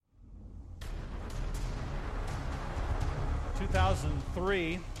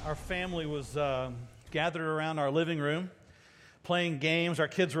2003, our family was gathered around our living room playing games. Our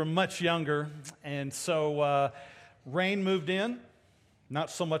kids were much younger, and so rain moved in,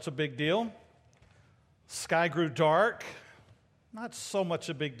 not so much a big deal. Sky grew dark, not so much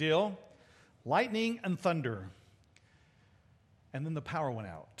a big deal. Lightning and thunder. And then the power went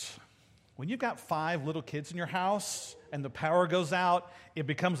out. When you've got 5 little kids in your house and the power goes out, it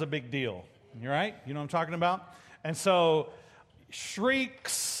becomes a big deal. You right? You know what I'm talking about? And so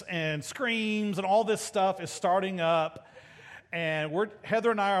shrieks and screams and all this stuff is starting up. And Heather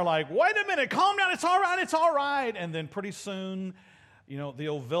and I are like, wait a minute, calm down, it's all right, it's all right. And then pretty soon, the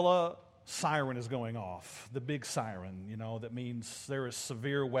old villa siren is going off, the big siren, that means there is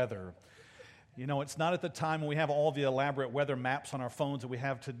severe weather. It's not at the time when we have all the elaborate weather maps on our phones that we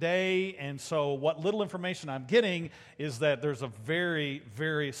have today. And so what little information I'm getting is that there's a very,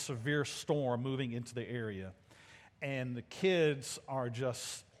 very severe storm moving into the area. And the kids are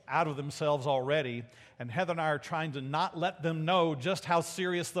just out of themselves already. And Heather and I are trying to not let them know just how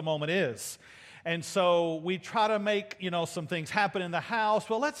serious the moment is. And so we try to make, some things happen in the house.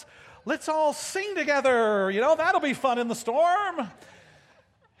 Well, let's all sing together. That'll be fun in the storm.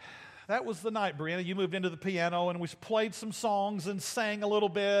 That was the night, Brianna. You moved into the piano, and we played some songs and sang a little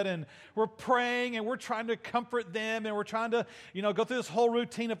bit, and we're praying, and we're trying to comfort them, and we're trying to, go through this whole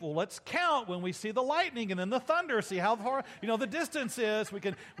routine of, well, let's count when we see the lightning and then the thunder, see how far, the distance is.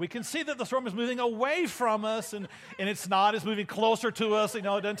 We can see that the storm is moving away from us, and it's not. It's moving closer to us. It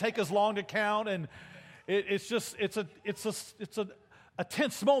doesn't take us long to count, and it's a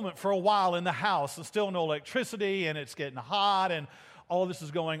tense moment for a while in the house. There's still no electricity, and it's getting hot, and all of this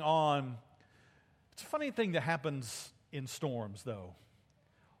is going on. It's a funny thing that happens in storms, though.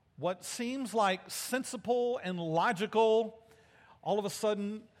 What seems like sensible and logical, all of a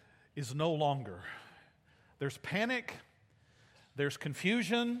sudden, is no longer. There's panic, there's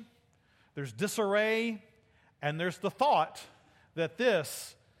confusion, there's disarray, and there's the thought that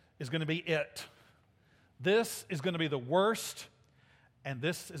this is going to be it. This is going to be the worst, and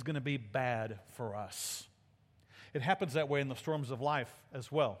this is going to be bad for us. It happens that way in the storms of life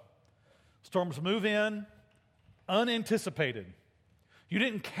as well. Storms move in unanticipated. You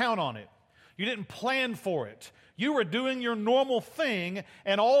didn't count on it. You didn't plan for it. You were doing your normal thing,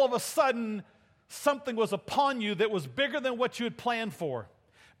 and all of a sudden, something was upon you that was bigger than what you had planned for,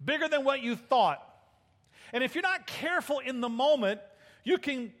 bigger than what you thought. And if you're not careful in the moment, you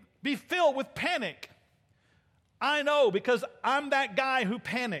can be filled with panic. I know, because I'm that guy who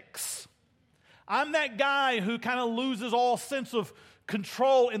panics. I'm that guy who kind of loses all sense of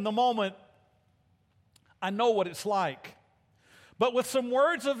control in the moment. I know what it's like. But with some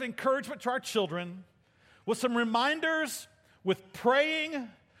words of encouragement to our children, with some reminders, with praying,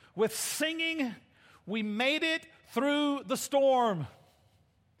 with singing, we made it through the storm.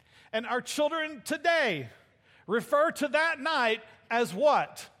 And our children today refer to that night as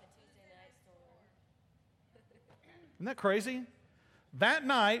what? Isn't that crazy? That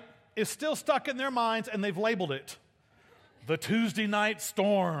night is still stuck in their minds, and they've labeled it the Tuesday night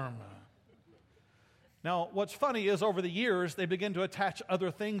storm. Now, what's funny is over the years, they begin to attach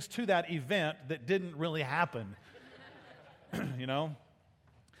other things to that event that didn't really happen,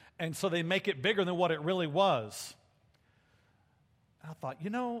 And so they make it bigger than what it really was. And I thought,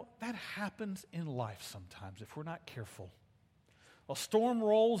 that happens in life sometimes if we're not careful. A storm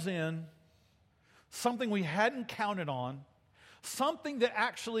rolls in, something we hadn't counted on, something that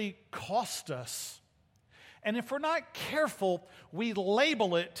actually cost us. And if we're not careful, we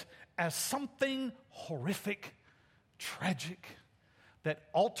label it as something horrific, tragic, that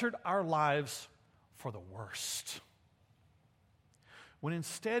altered our lives for the worst. When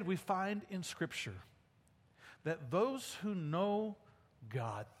instead we find in Scripture that those who know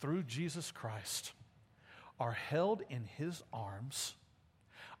God through Jesus Christ are held in His arms,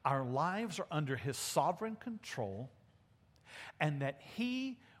 our lives are under His sovereign control, and that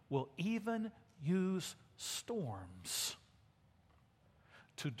He will even use storms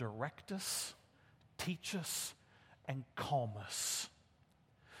to direct us, teach us, and calm us,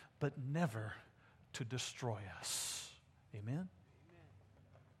 but never to destroy us. Amen?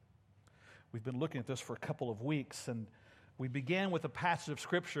 We've been looking at this for a couple of weeks, and we began with a passage of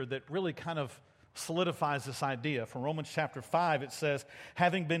Scripture that really kind of solidifies this idea. From Romans chapter 5, it says,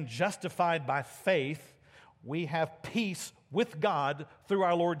 having been justified by faith, we have peace with God through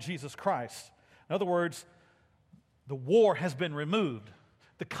our Lord Jesus Christ. In other words, the war has been removed.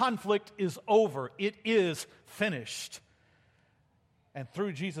 The conflict is over. It is finished. And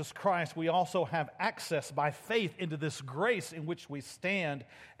through Jesus Christ, we also have access by faith into this grace in which we stand,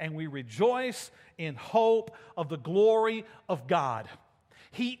 and we rejoice in hope of the glory of God.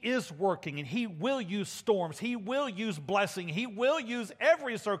 He is working, and He will use storms. He will use blessing. He will use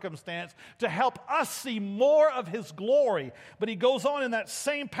every circumstance to help us see more of His glory. But He goes on in that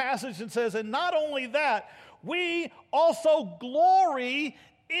same passage and says, and not only that, we also glory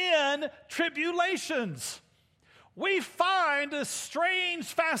in tribulations. We find a strange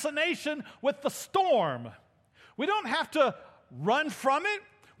fascination with the storm. We don't have to run from it.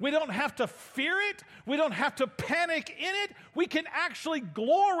 We don't have to fear it. We don't have to panic in it. We can actually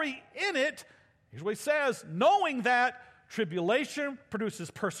glory in it. Here's what he says, knowing that tribulation produces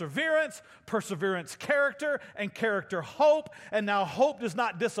perseverance, perseverance character, and character hope. And now hope does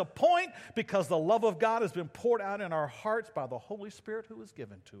not disappoint because the love of God has been poured out in our hearts by the Holy Spirit who is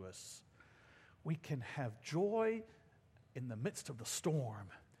given to us. We can have joy in the midst of the storm.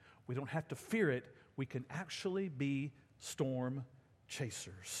 We don't have to fear it. We can actually be storm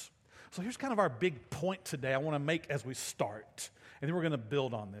chasers. So here's kind of our big point today I want to make as we start. And then we're going to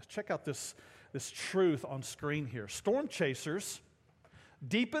build on this. Check out this truth on screen here. Storm chasers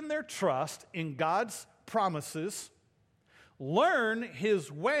deepen their trust in God's promises, learn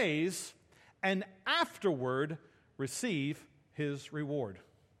His ways, and afterward receive His reward.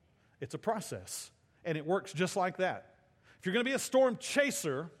 It's a process, and it works just like that. If you're going to be a storm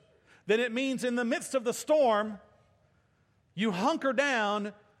chaser, then it means in the midst of the storm, you hunker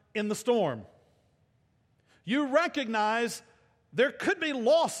down in the storm. You recognize there could be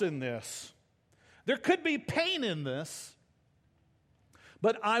loss in this. There could be pain in this,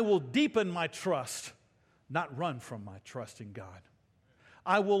 but I will deepen my trust, not run from my trust in God.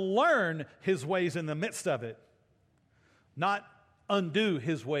 I will learn His ways in the midst of it, not undo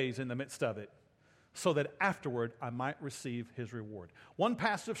His ways in the midst of it, so that afterward I might receive His reward. One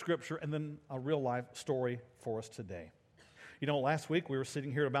passage of Scripture and then a real life story for us today. You know, last week we were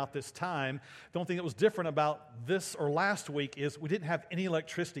sitting here about this time. The only thing that was different about this or last week is we didn't have any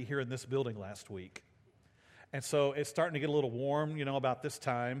electricity here in this building last week. And so it's starting to get a little warm, you know, about this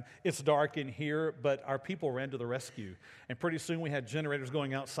time. It's dark in here, but our people ran to the rescue. And pretty soon we had generators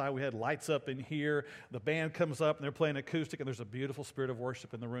going outside. We had lights up in here. The band comes up and they're playing acoustic, and there's a beautiful spirit of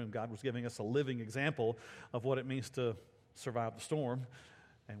worship in the room. God was giving us a living example of what it means to survive the storm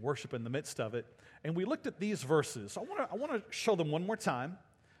and worship in the midst of it. And we looked at these verses. I want to show them one more time.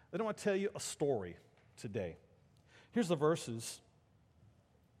 Then I want to tell you a story today. Here's the verses.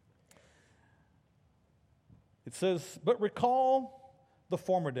 It says, but recall the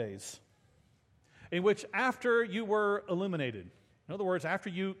former days in which after you were illuminated, in other words, after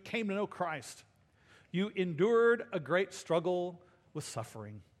you came to know Christ, you endured a great struggle with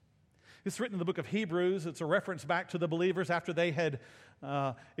suffering. It's written in the book of Hebrews. It's a reference back to the believers after they had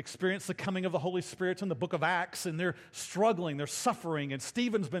experienced the coming of the Holy Spirit. It's in the book of Acts, and they're struggling, they're suffering, and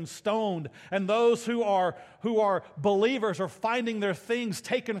Stephen's been stoned, and those who are believers are finding their things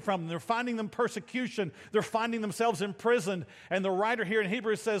taken from them. They're finding them persecution. They're finding themselves imprisoned. And the writer here in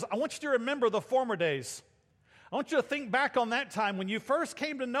Hebrews says, I want you to remember the former days. I want you to think back on that time when you first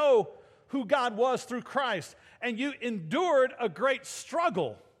came to know who God was through Christ, and you endured a great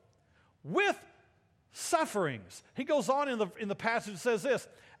struggle with sufferings. He goes on in the passage and says this,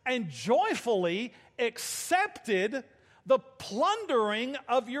 and joyfully accepted the plundering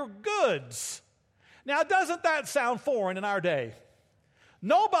of your goods. Now, doesn't that sound foreign in our day?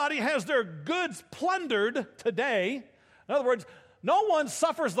 Nobody has their goods plundered today. In other words, no one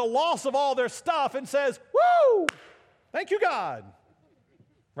suffers the loss of all their stuff and says, woo, thank you, God.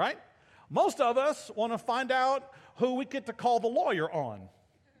 Right? Most of us want to find out who we get to call the lawyer on.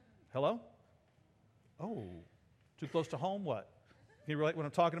 Hello? Oh, too close to home? What? Can you relate what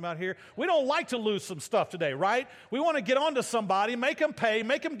I'm talking about here? We don't like to lose some stuff today, right? We want to get on to somebody, make them pay,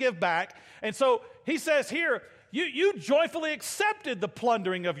 make them give back. And so he says here, you joyfully accepted the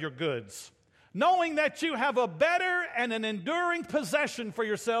plundering of your goods, knowing that you have a better and an enduring possession for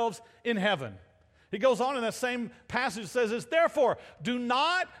yourselves in heaven. He goes on in that same passage, says this, therefore, do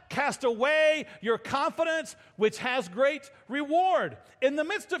not cast away your confidence, which has great reward. In the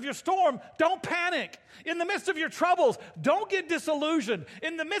midst of your storm, don't panic. In the midst of your troubles, don't get disillusioned.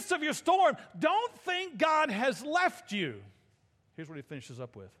 In the midst of your storm, don't think God has left you. Here's what he finishes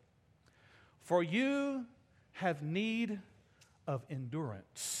up with. For you have need of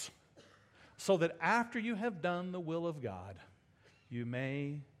endurance, so that after you have done the will of God, you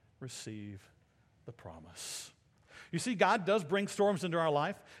may receive the promise. You see, God does bring storms into our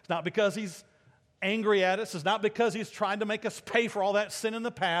life. It's not because He's angry at us. It's not because He's trying to make us pay for all that sin in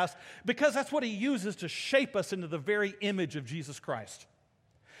the past, because that's what He uses to shape us into the very image of Jesus Christ.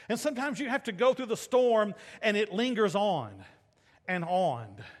 And sometimes you have to go through the storm and it lingers on and on.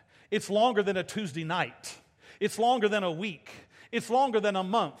 It's longer than a Tuesday night. It's longer than a week. It's longer than a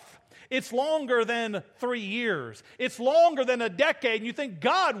month. It's longer than 3 years. It's longer than a decade. And you think,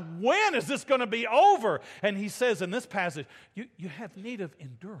 God, when is this going to be over? And he says in this passage, you have need of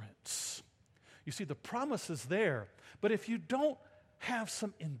endurance. You see, the promise is there. But if you don't have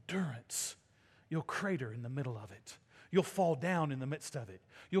some endurance, you'll crater in the middle of it. You'll fall down in the midst of it.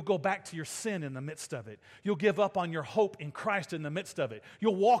 You'll go back to your sin in the midst of it. You'll give up on your hope in Christ in the midst of it.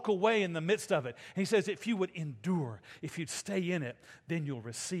 You'll walk away in the midst of it. And he says, if you would endure, if you'd stay in it, then you'll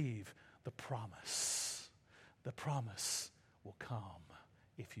receive the promise. The promise will come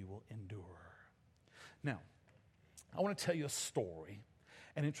if you will endure. Now, I want to tell you a story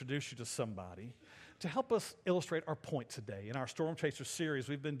and introduce you to somebody to help us illustrate our point today. In our Storm Chaser series,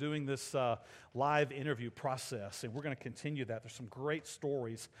 we've been doing this live interview process, and we're going to continue that. There's some great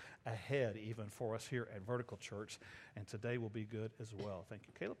stories ahead even for us here at Vertical Church, and today will be good as well. Thank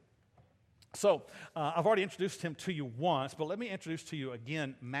you, Caleb. So, I've already introduced him to you once, but let me introduce to you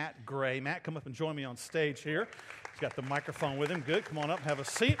again Matt Gray. Matt, come up and join me on stage here. He's got the microphone with him. Good. Come on up, have a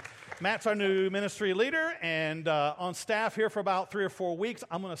seat. Matt's our new ministry leader, and on staff here for about 3 or 4 weeks.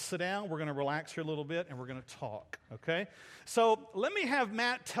 I'm going to sit down. We're going to relax here a little bit, and we're going to talk, okay? So, let me have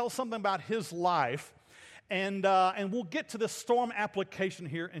Matt tell something about his life, and we'll get to the storm application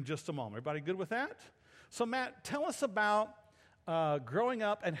here in just a moment. Everybody good with that? So, Matt, tell us about growing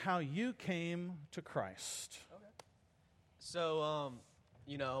up and how you came to Christ. Okay. So,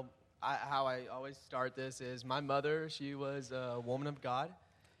 how I always start this is my mother, she was a woman of God,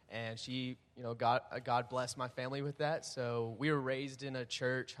 and she, God blessed my family with that. So we were raised in a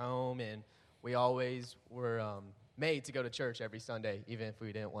church home, and we always were made to go to church every Sunday, even if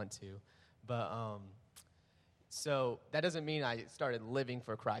we didn't want to. But so that doesn't mean I started living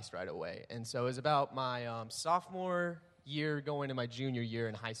for Christ right away. And so it was about my sophomore year going to my junior year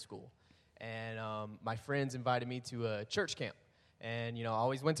in high school, and my friends invited me to a church camp, and I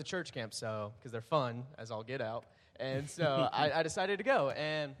always went to church camp, so because they're fun as all get out, and so I decided to go.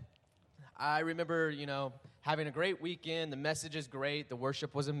 And I remember having a great weekend. The message is great, the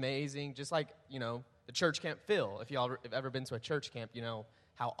worship was amazing, just like the church camp feel. If y'all have ever been to a church camp, you know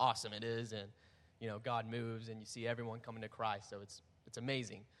how awesome it is, and God moves and you see everyone coming to Christ, so it's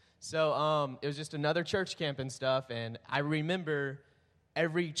amazing. So it was just another church camp and stuff, and I remember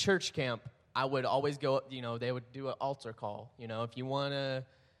every church camp, I would always go, they would do an altar call. If you want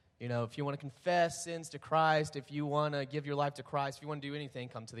to confess sins to Christ, if you want to give your life to Christ, if you want to do anything,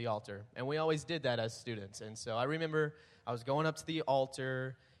 come to the altar. And we always did that as students. And so I remember I was going up to the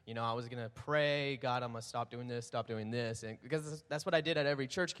altar, I was going to pray, God, I'm going to stop doing this, and because that's what I did at every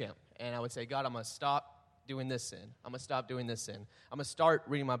church camp. And I would say, God, I'm going to stop doing this sin. I'm going to stop doing this sin. I'm going to start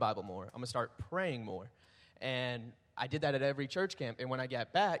reading my Bible more. I'm going to start praying more. And I did that at every church camp. And when I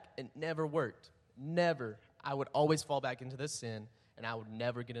got back, it never worked. Never. I would always fall back into this sin, and I would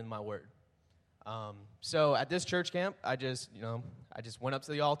never get in my word. So at this church camp, I just went up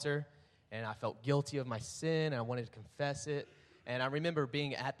to the altar, and I felt guilty of my sin, and I wanted to confess it. And I remember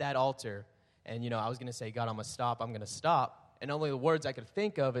being at that altar, and, I was going to say, God, I'm going to stop. And only the words I could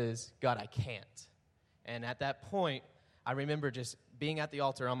think of is, God, I can't. And at that point, I remember just being at the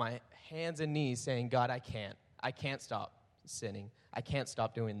altar on my hands and knees saying, God, I can't stop sinning. I can't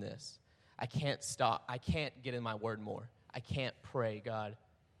stop doing this. I can't get in my word more. I can't pray, God,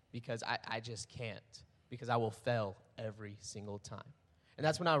 because I just can't, because I will fail every single time. And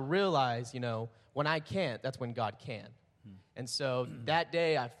that's when I realized, when I can't, that's when God can. And so that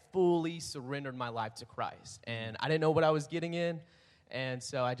day, I fully surrendered my life to Christ. And I didn't know what I was getting in. And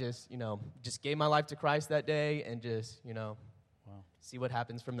so I just gave my life to Christ that day and just, see what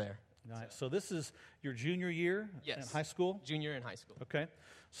happens from there. Right. So this is your junior year in high school? Junior in high school. Okay.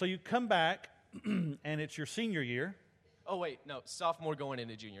 So you come back, and it's your senior year. Oh, wait, no, sophomore going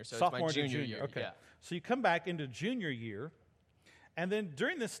into junior. So Sophomore it's my junior year. year. Okay. Yeah. So you come back into junior year, and then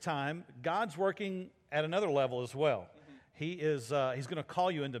during this time, God's working at another level as well. Mm-hmm. He's going to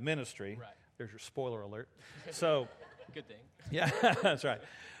call you into ministry. Right. There's your spoiler alert. So... Good thing. Yeah, that's right.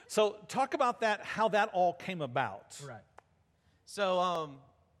 So talk about that, how that all came about. Right. So,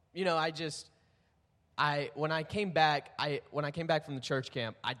 when I came back from the church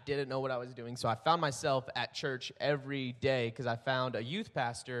camp, I didn't know what I was doing. So I found myself at church every day because I found a youth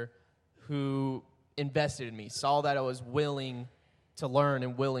pastor who invested in me, saw that I was willing to learn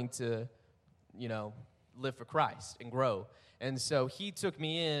and willing to, live for Christ and grow. And so he took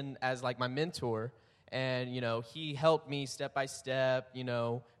me in as like my mentor. And, he helped me step by step,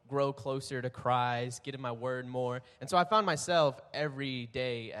 grow closer to Christ, get in my word more. And so I found myself every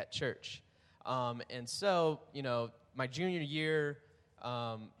day at church. And so, my junior year,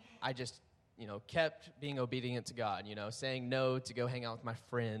 I just, kept being obedient to God, saying no to go hang out with my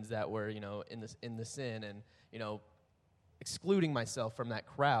friends that were, in the sin and, excluding myself from that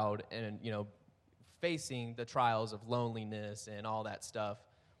crowd and, facing the trials of loneliness and all that stuff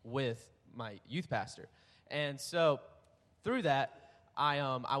with my youth pastor. And so through that, I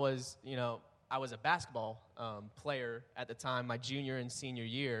was a basketball player at the time, my junior and senior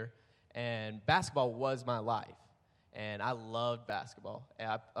year, and basketball was my life. And I loved basketball. And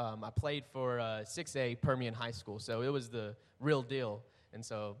I played for 6A Permian High School, so it was the real deal. And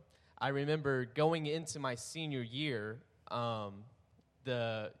so I remember going into my senior year,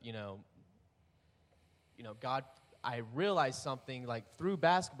 God, I realized something, like through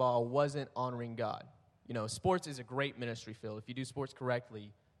basketball, I wasn't honoring God. Sports is a great ministry field. If you do sports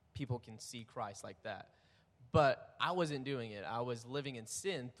correctly, people can see Christ like that. But I wasn't doing it. I was living in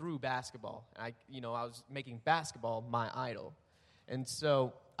sin through basketball. I was making basketball my idol. And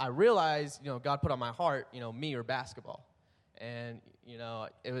so I realized, God put on my heart, me or basketball. And,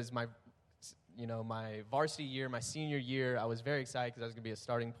 it was my varsity year, my senior year. I was very excited because I was going to be a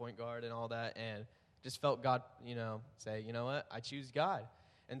starting point guard and all that. And just felt God, say, you know what, I choose God.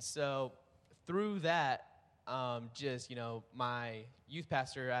 And so through that, my youth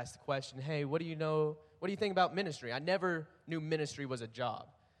pastor asked the question, hey, what do you think about ministry? I never knew ministry was a job,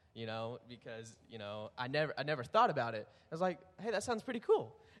 because, I never thought about it. I was like, hey, that sounds pretty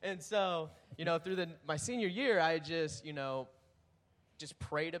cool. And so, through my senior year, I just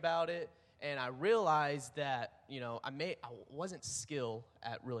prayed about it. And I realized that, I wasn't skilled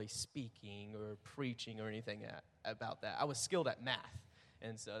at really speaking or preaching or anything about that. I was skilled at math.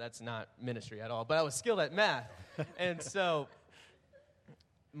 And so that's not ministry at all. But I was skilled at math. And so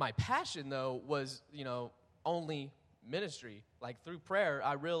my passion, though, was, only ministry. Like through prayer,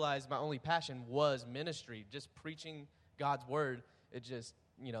 I realized my only passion was ministry, just preaching God's word. It just,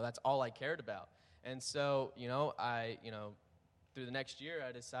 that's all I cared about. And so, through the next year,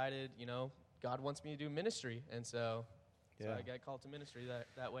 I decided, God wants me to do ministry. And so I got called to ministry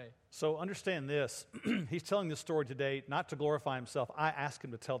that way. So understand this. He's telling this story today not to glorify himself. I asked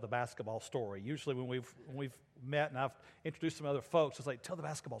him to tell the basketball story. Usually when we've met and I've introduced some other folks, it's like, tell the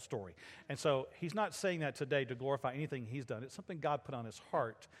basketball story. And so he's not saying that today to glorify anything he's done. It's something God put on his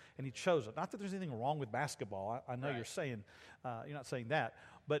heart, and he chose it. Not that there's anything wrong with basketball. I know Right. you're saying, you're not saying that.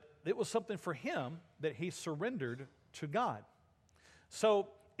 But it was something for him that he surrendered to God. So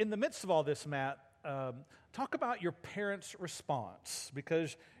in the midst of all this, Matt, talk about your parents' response,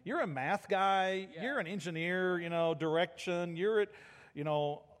 because you're a math guy, you're an engineer, direction, you're at,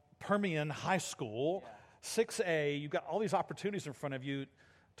 Permian High School, 6A, you've got all these opportunities in front of you.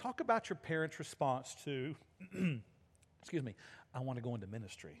 Talk about your parents' response to, I want to go into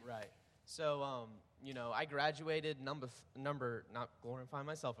ministry. Right. So, I graduated number, not glorifying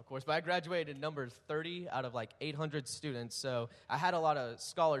myself, of course, but I graduated number 30 out of like 800 students. So I had a lot of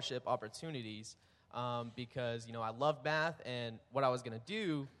scholarship opportunities because, I loved math, and what I was going to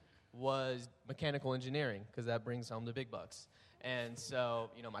do was mechanical engineering because that brings home the big bucks. And so,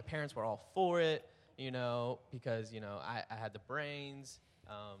 my parents were all for it, because, I had the brains,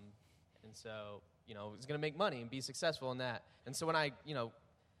 and so, I was going to make money and be successful in that. And so when I,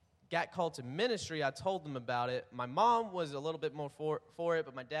 got called to ministry, I told them about it. My mom was a little bit more for it,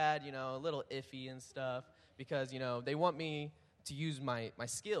 but my dad, a little iffy and stuff because, they want me to use my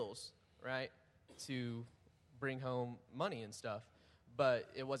skills, right, to bring home money and stuff, but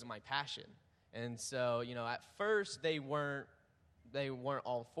it wasn't my passion. And so, at first they weren't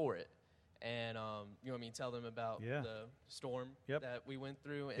all for it. And you want me to tell them about the storm that we went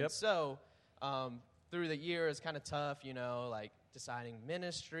through? And so through the year, it's kind of tough, like deciding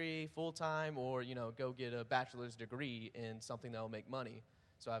ministry full-time or, go get a bachelor's degree in something that will make money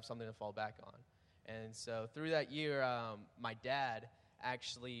so I have something to fall back on. And so through that year, my dad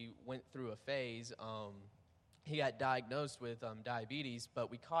actually went through a phase. He got diagnosed with diabetes,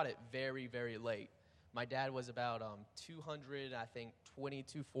 but we caught it very, very late. My dad was about 200, I think,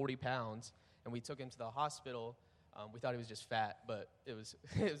 40 pounds, and we took him to the hospital. We thought he was just fat, but it was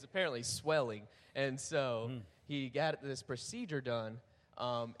apparently swelling. And so he got this procedure done.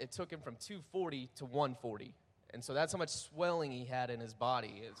 It took him from 240 to 140. And so that's how much swelling he had in his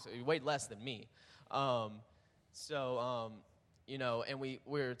body. So he weighed less than me. And we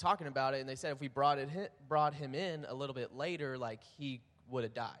were talking about it, and they said if we brought him in a little bit later, like he would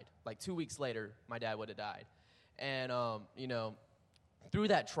have died. Like 2 weeks later, my dad would have died. And, through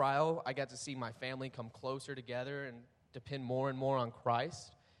that trial, I got to see my family come closer together and depend more and more on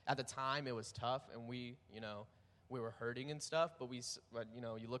Christ. at the time it was tough, and we were hurting and stuff, but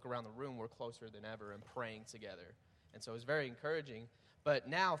you look around the room, we're closer than ever and praying together. And so it was very encouraging. But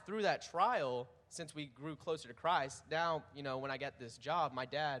now through that trial, since we grew closer to Christ, now, when I got this job, my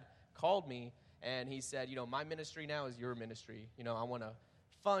dad called me and he said, my ministry now is your ministry. I want to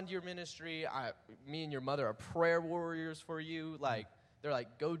fund your ministry. Me and your mother are prayer warriors for you. They're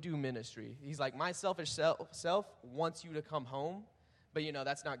like, go do ministry. He's like, my selfish self wants you to come home, but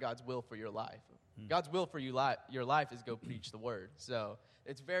that's not God's will for your life. God's will for your life is go preach the word. So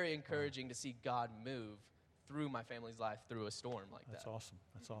it's very encouraging to see God move through my family's life through a storm like that. That's awesome.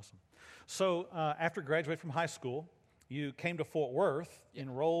 That's awesome. So after graduating from high school, you came to Fort Worth,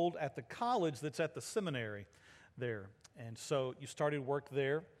 enrolled at the college that's at the seminary there. And so you started work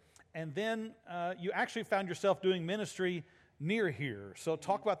there. And then you actually found yourself doing ministry near here. So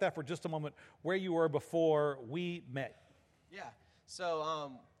talk about that for just a moment, where you were before we met. Yeah.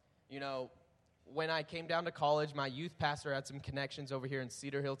 So, when I came down to college, my youth pastor had some connections over here in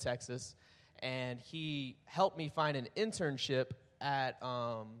Cedar Hill, Texas, and he helped me find an internship at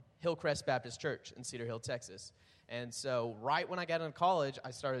Hillcrest Baptist Church in Cedar Hill, Texas. And so right when I got into college,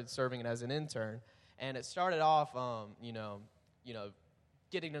 I started serving as an intern, and it started off,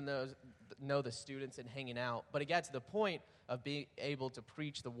 getting to know the students and hanging out, but it got to the point of being able to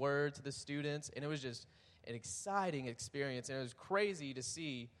preach the word to the students, and it was just an exciting experience, and it was crazy to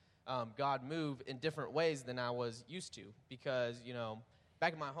see God move in different ways than I was used to, because,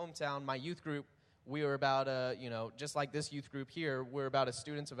 back in my hometown, my youth group, we were about, just like this youth group here, we're about a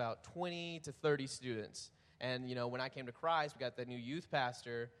students, about 20 to 30 students. And, when I came to Christ, we got the new youth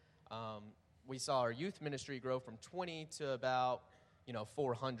pastor. We saw our youth ministry grow from 20 to about,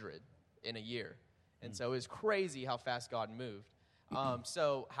 400 in a year. And so it was crazy how fast God moved.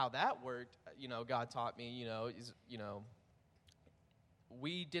 So how that worked, God taught me,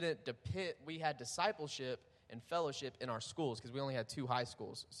 we had discipleship and fellowship in our schools because we only had 2 high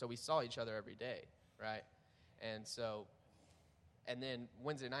schools. So we saw each other every day, right? And then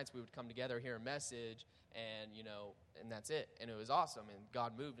Wednesday nights we would come together, hear a message, and, and that's it. And it was awesome, and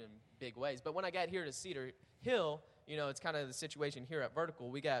God moved in big ways. But when I got here to Cedar Hill, it's kind of the situation here at Vertical.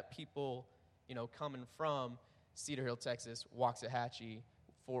 We got people, coming from Cedar Hill, Texas, Waxahachie,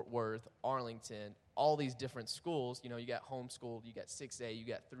 Fort Worth, Arlington, all these different schools. You got homeschooled, you got 6A, you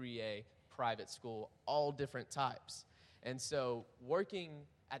got 3A, private school, all different types. And so working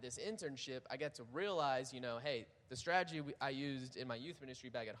at this internship, I got to realize, hey, the strategy I used in my youth ministry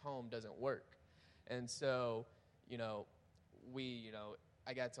back at home doesn't work. And so,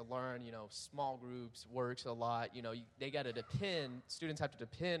 I got to learn, small groups works a lot. Students have to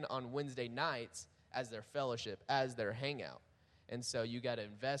depend on Wednesday nights as their fellowship, as their hangout. And so you got to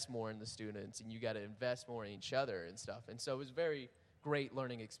invest more in the students, and you got to invest more in each other and stuff. And so it was a very great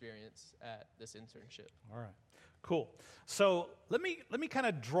learning experience at this internship. All right, cool. So let me kind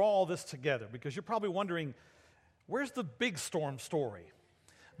of draw this together, because you're probably wondering, where's the big storm story?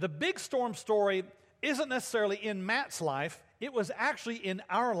 The big storm story isn't necessarily in Matt's life. It was actually in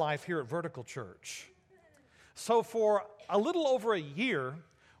our life here at Vertical Church. So for a little over a year,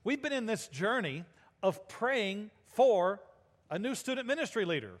 we've been in this journey of praying for a new student ministry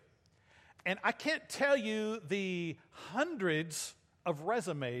leader. And I can't tell you the hundreds of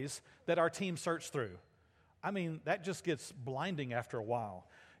resumes that our team searched through. I mean, that just gets blinding after a while.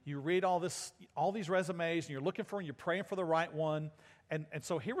 You read all these resumes, and you're looking for and you're praying for the right one. And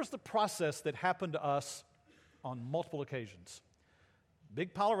so here was the process that happened to us on multiple occasions.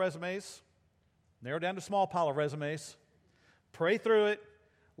 Big pile of resumes, narrow down to small pile of resumes, pray through it,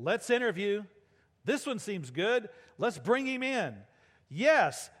 let's interview. This one seems good, let's bring him in.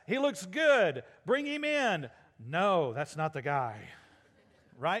 Yes, he looks good, bring him in. No, that's not the guy,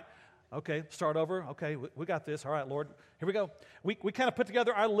 right? Okay, start over. Okay, we got this. All right, Lord, here we go. We kind of put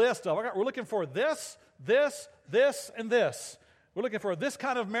together our list of, we're looking for this, and this. We're looking for this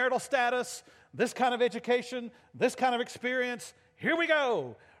kind of marital status, this kind of education, this kind of experience. Here we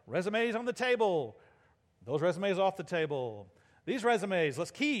go. Resumes on the table. Those resumes off the table. These resumes,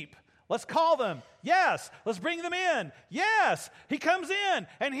 let's keep. Let's call them. Yes. Let's bring them in. Yes. He comes in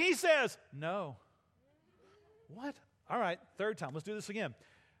and he says, no. What? All right, third time. Let's do this again.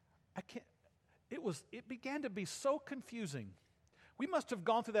 It began to be so confusing. We must have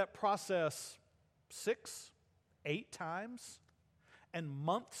gone through that process 6, 8 times. And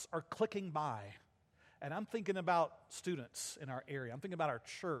months are clicking by. And I'm thinking about students in our area. I'm thinking about our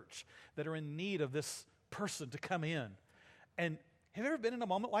church that are in need of this person to come in. And have you ever been in a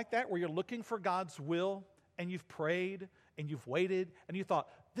moment like that where you're looking for God's will, and you've prayed and you've waited and you thought,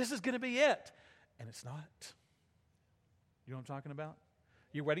 this is going to be it, and it's not? You know what I'm talking about?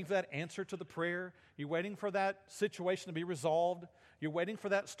 You're waiting for that answer to the prayer. You're waiting for that situation to be resolved. You're waiting for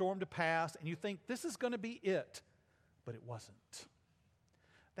that storm to pass, and you think this is going to be it. But it wasn't.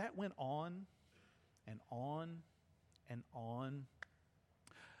 That went on and on and on.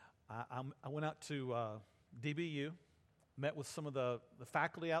 I went out to DBU, met with some of the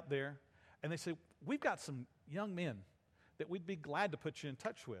faculty out there, and they said, we've got some young men that we'd be glad to put you in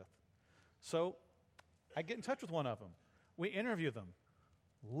touch with. So I get in touch with one of them. We interview them.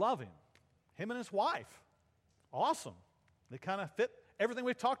 Love him. Him and his wife. Awesome. They kind of fit everything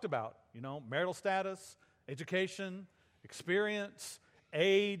we've talked about. Marital status, education, experience,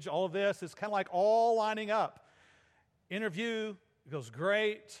 age, all of this. It's kind of like all lining up. Interview goes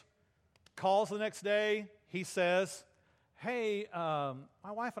great. Calls the next day. He says, hey,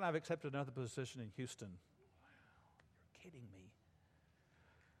 my wife and I have accepted another position in Houston. Wow, you're kidding me.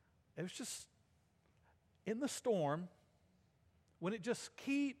 It was just in the storm, when it just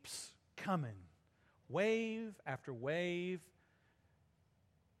keeps coming, wave after wave,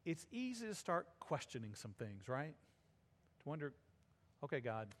 it's easy to start questioning some things, right? To wonder, okay,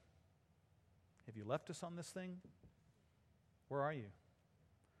 God, have you left us on this thing? Where are you?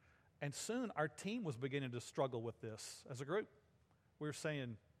 And soon our team was beginning to struggle with this as a group. We were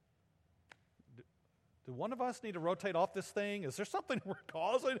saying, do one of us need to rotate off this thing? Is there something we're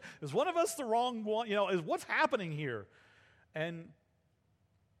causing? Is one of us the wrong one? Is what's happening here? And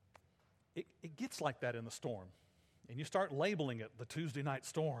it gets like that in the storm. And you start labeling it the Tuesday night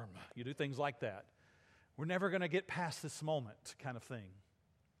storm. You do things like that. We're never going to get past this moment kind of thing.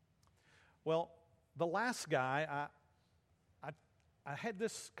 Well, the last guy, I had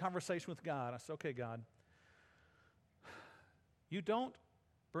this conversation with God. I said, okay, God, you don't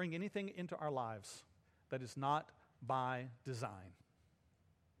bring anything into our lives that is not by design.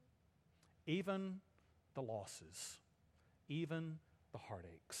 Even the losses, even the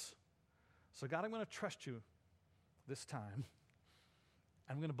heartaches. So God, I'm going to trust you this time.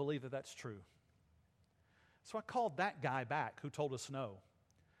 I'm going to believe that that's true. So I called that guy back who told us no.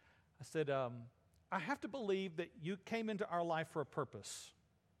 I said, I have to believe that you came into our life for a purpose.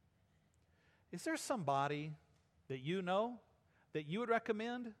 Is there somebody that you know that you would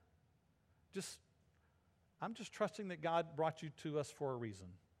recommend? I'm just trusting that God brought you to us for a reason.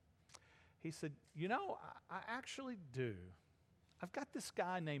 He said, I actually do. I've got this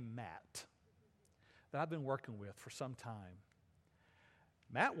guy named Matt that I've been working with for some time.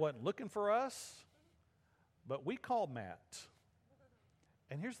 Matt wasn't looking for us, but we called Matt.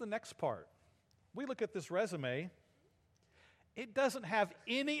 And here's the next part. We look at this resume. It doesn't have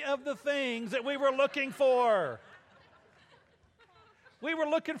any of the things that we were looking for. We were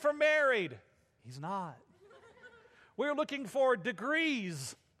looking for married. He's not. We were looking for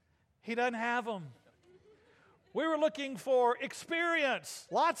degrees. He doesn't have them. We were looking for experience,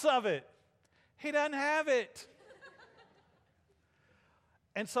 lots of it. He doesn't have it.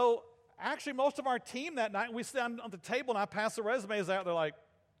 And so, actually, most of our team that night, we stand on the table and I pass the resumes out. They're like,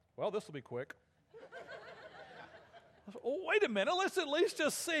 well, this will be quick. I said, oh, wait a minute, let's at least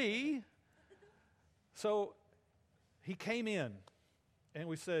just see. So he came in and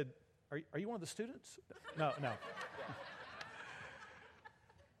we said, are you one of the students? No.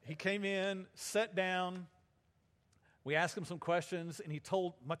 He came in, sat down. We asked him some questions, and he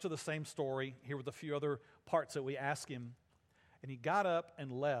told much of the same story. Here were the few other parts that we asked him. And he got up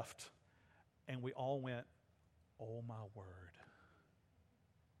and left, and we all went, oh, my word.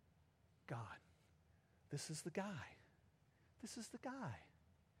 God, this is the guy. This is the guy.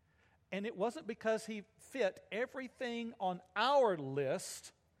 And it wasn't because he fit everything on our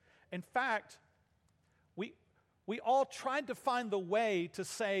list. In fact, we all tried to find the way to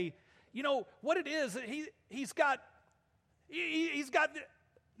say, what it is, what it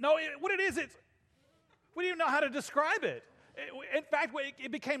is, we didn't even know how to describe it. In fact,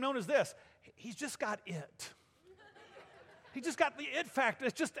 it became known as this. He's just got it. He just got the it factor.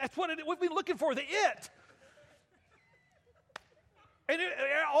 That's what we've been looking for, the it. And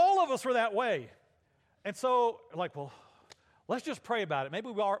all of us were that way. And so, well, let's just pray about it. Maybe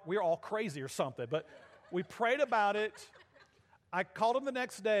we're all crazy or something, but we prayed about it. I called him the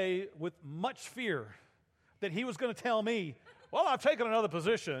next day with much fear that he was going to tell me, well, I've taken another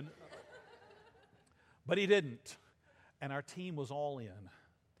position. But he didn't. And our team was all in.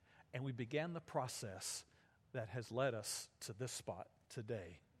 And we began the process that has led us to this spot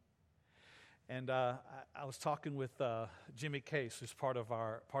today. And I was talking with Jimmy Case, who's part of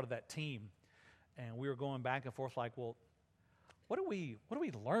that team, and we were going back and forth like, well, what do we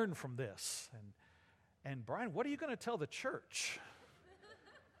learn from this? And Brian, what are you going to tell the church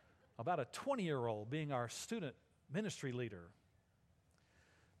about a 20-year-old being our student ministry leader?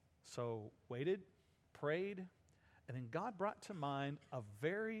 So waited, prayed, and then God brought to mind a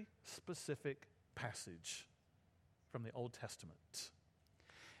very specific passage from the Old Testament.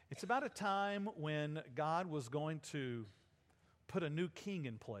 It's about a time when God was going to put a new king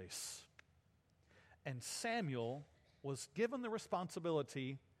in place. And Samuel was given the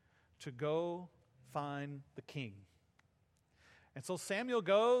responsibility to go find the king. And so Samuel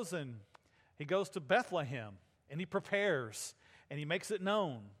goes, and he goes to Bethlehem, and he prepares, and he makes it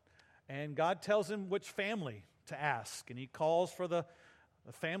known. And God tells him which family to ask. And he calls for the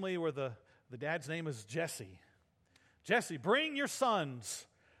family where the dad's name is Jesse. Jesse, bring your sons.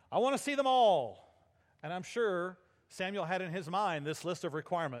 I want to see them all. And I'm sure Samuel had in his mind this list of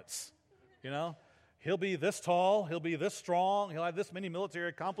requirements. He'll be this tall, he'll be this strong, he'll have this many military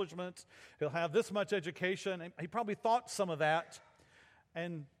accomplishments, he'll have this much education. And he probably thought some of that.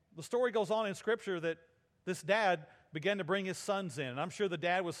 And the story goes on in Scripture that this dad began to bring his sons in. And I'm sure the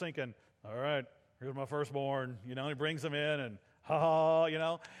dad was thinking, all right, here's my firstborn. He brings them in and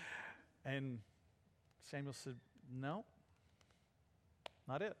And Samuel said, no,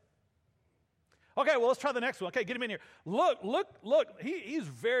 not it. Okay, well, let's try the next one. Okay, get him in here. Look. He's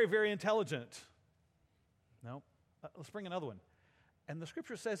very, very intelligent. No, let's bring another one. And the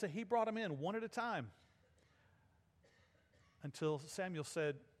Scripture says that he brought him in one at a time until Samuel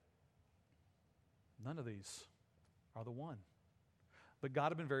said, none of these are the one. But God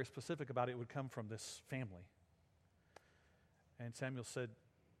had been very specific about it would come from this family. And Samuel said,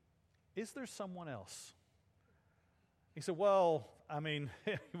 is there someone else? He said, well,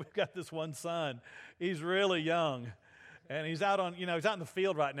 we've got this one son. He's really young. And he's out he's out in the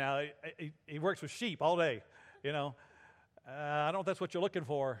field right now. He works with sheep all day, I don't know if that's what you're looking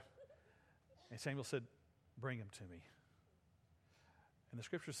for. And Samuel said, bring him to me. And the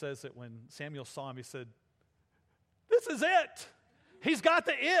Scripture says that when Samuel saw him, he said, this is it. He's got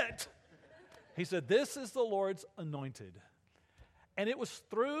the it. He said, this is the Lord's anointed. And it was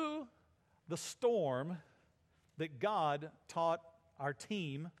through the storm that God taught our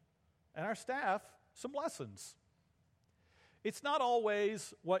team and our staff some lessons. It's not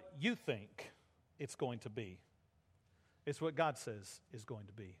always what you think it's going to be. It's what God says is going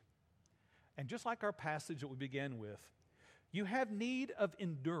to be. And just like our passage that we began with, you have need of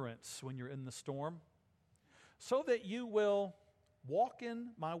endurance when you're in the storm, so that you will walk in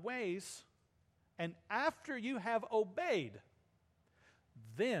my ways, and after you have obeyed,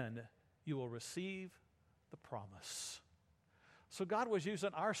 then you will receive the promise. So God was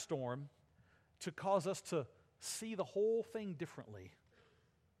using our storm to cause us to see the whole thing differently.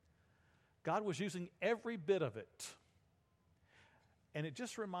 God was using every bit of it. And it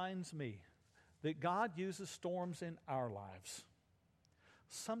just reminds me that God uses storms in our lives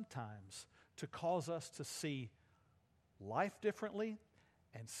sometimes to cause us to see life differently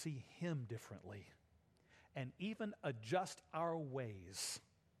and see Him differently, and even adjust our ways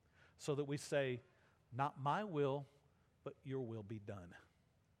so that we say, not my will, but your will be done.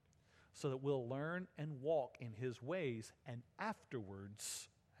 So that we'll learn and walk in His ways, and afterwards,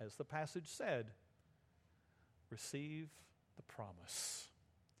 as the passage said, receive the promise.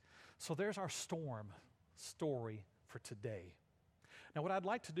 So there's our storm story for today. Now, what I'd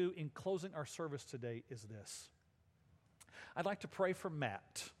like to do in closing our service today is this. I'd like to pray for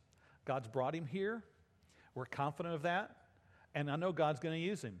Matt. God's brought him here. We're confident of that. And I know God's going to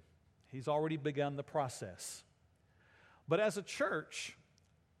use him. He's already begun the process. But as a church,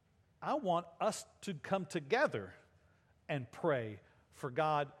 I want us to come together and pray for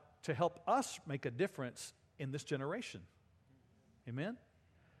God to help us make a difference in this generation. Amen?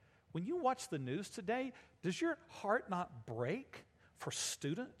 When you watch the news today, does your heart not break for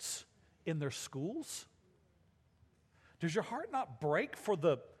students in their schools? Does your heart not break for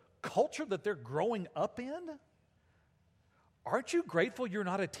the culture that they're growing up in? Aren't you grateful you're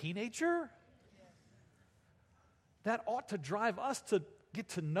not a teenager? That ought to drive us to get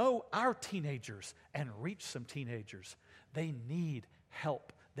to know our teenagers and reach some teenagers. They need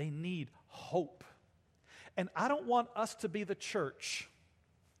help. They need hope. And I don't want us to be the church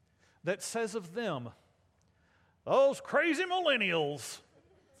that says of them, those crazy millennials.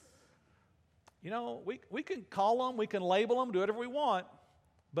 You know, we can call them, we can label them, do whatever we want,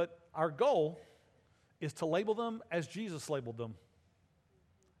 but our goal is to label them as Jesus labeled them,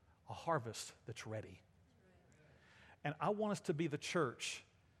 a harvest that's ready. And I want us to be the church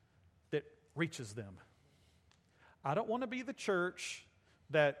that reaches them. I don't want to be the church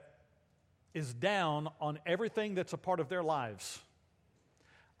that is down on everything that's a part of their lives.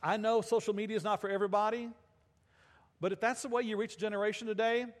 I know social media is not for everybody, but if that's the way you reach a generation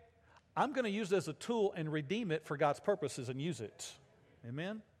today, I'm going to use it as a tool and redeem it for God's purposes and use it.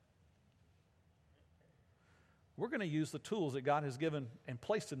 Amen? we're going to use the tools that God has given and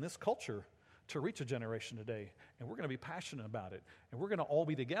placed in this culture to reach a generation today. And we're going to be passionate about it. And we're going to all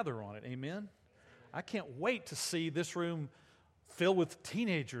be together on it. Amen? I can't wait to see this room filled with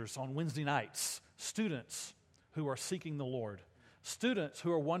teenagers on Wednesday nights, students who are seeking the Lord, students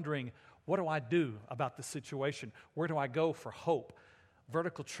who are wondering, what do I do about this situation? Where do I go for hope?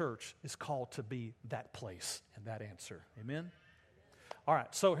 Vertical Church is called to be that place and that answer. Amen? All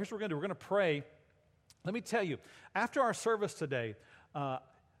right, so here's what we're going to do. We're going to pray. Let me tell you, after our service today,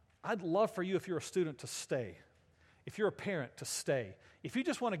 I'd love for you, if you're a student, to stay. If you're a parent, to stay. If you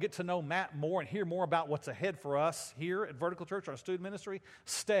just want to get to know Matt more and hear more about what's ahead for us here at Vertical Church, our student ministry,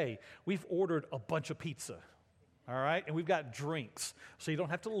 stay. We've ordered a bunch of pizza, all right? And we've got drinks. So you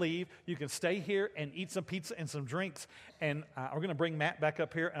don't have to leave. You can stay here and eat some pizza and some drinks. And we're going to bring Matt back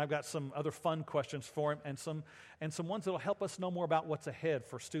up here, and I've got some other fun questions for him and some ones that will help us know more about what's ahead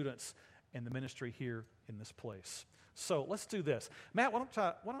for students in the ministry here in this place. So let's do this. Matt, why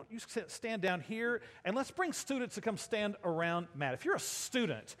don't you stand down here, and let's bring students to come stand around Matt. If you're a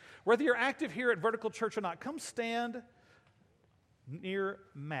student, whether you're active here at Vertical Church or not, come stand near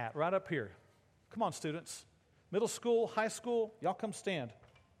Matt, right up here. Come on, students. Middle school, high school, y'all come stand.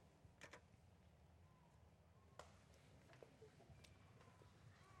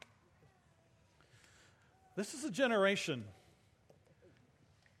 This is a generation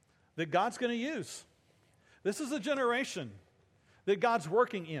that God's going to use. This is a generation that God's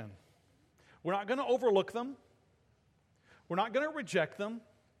working in. We're not going to overlook them. We're not going to reject them.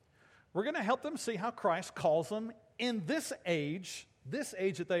 We're going to help them see how Christ calls them in this age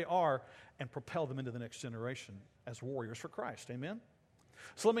that they are, and propel them into the next generation as warriors for Christ. Amen?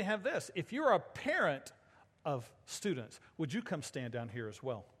 So let me have this. If you're a parent of students, would you come stand down here as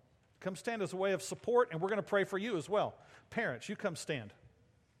well? Come stand as a way of support, and we're going to pray for you as well. Parents, you come stand.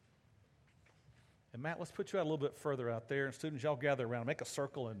 And Matt, let's put you out a little bit further out there. And students, y'all gather around. Make a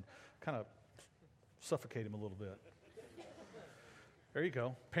circle and kind of suffocate him a little bit. There you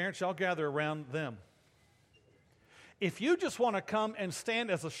go. Parents, y'all gather around them. If you just want to come and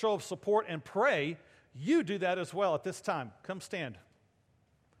stand as a show of support and pray, you do that as well at this time. Come stand.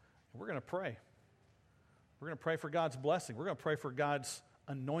 We're going to pray. We're going to pray for God's blessing. We're going to pray for God's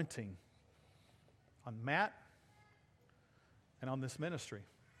anointing on Matt and on this ministry.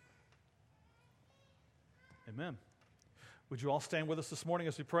 Amen. Would you all stand with us this morning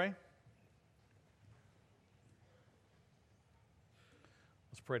as we pray?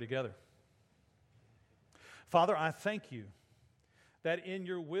 Let's pray together. Father, I thank you that in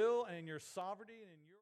your will and in your sovereignty and in your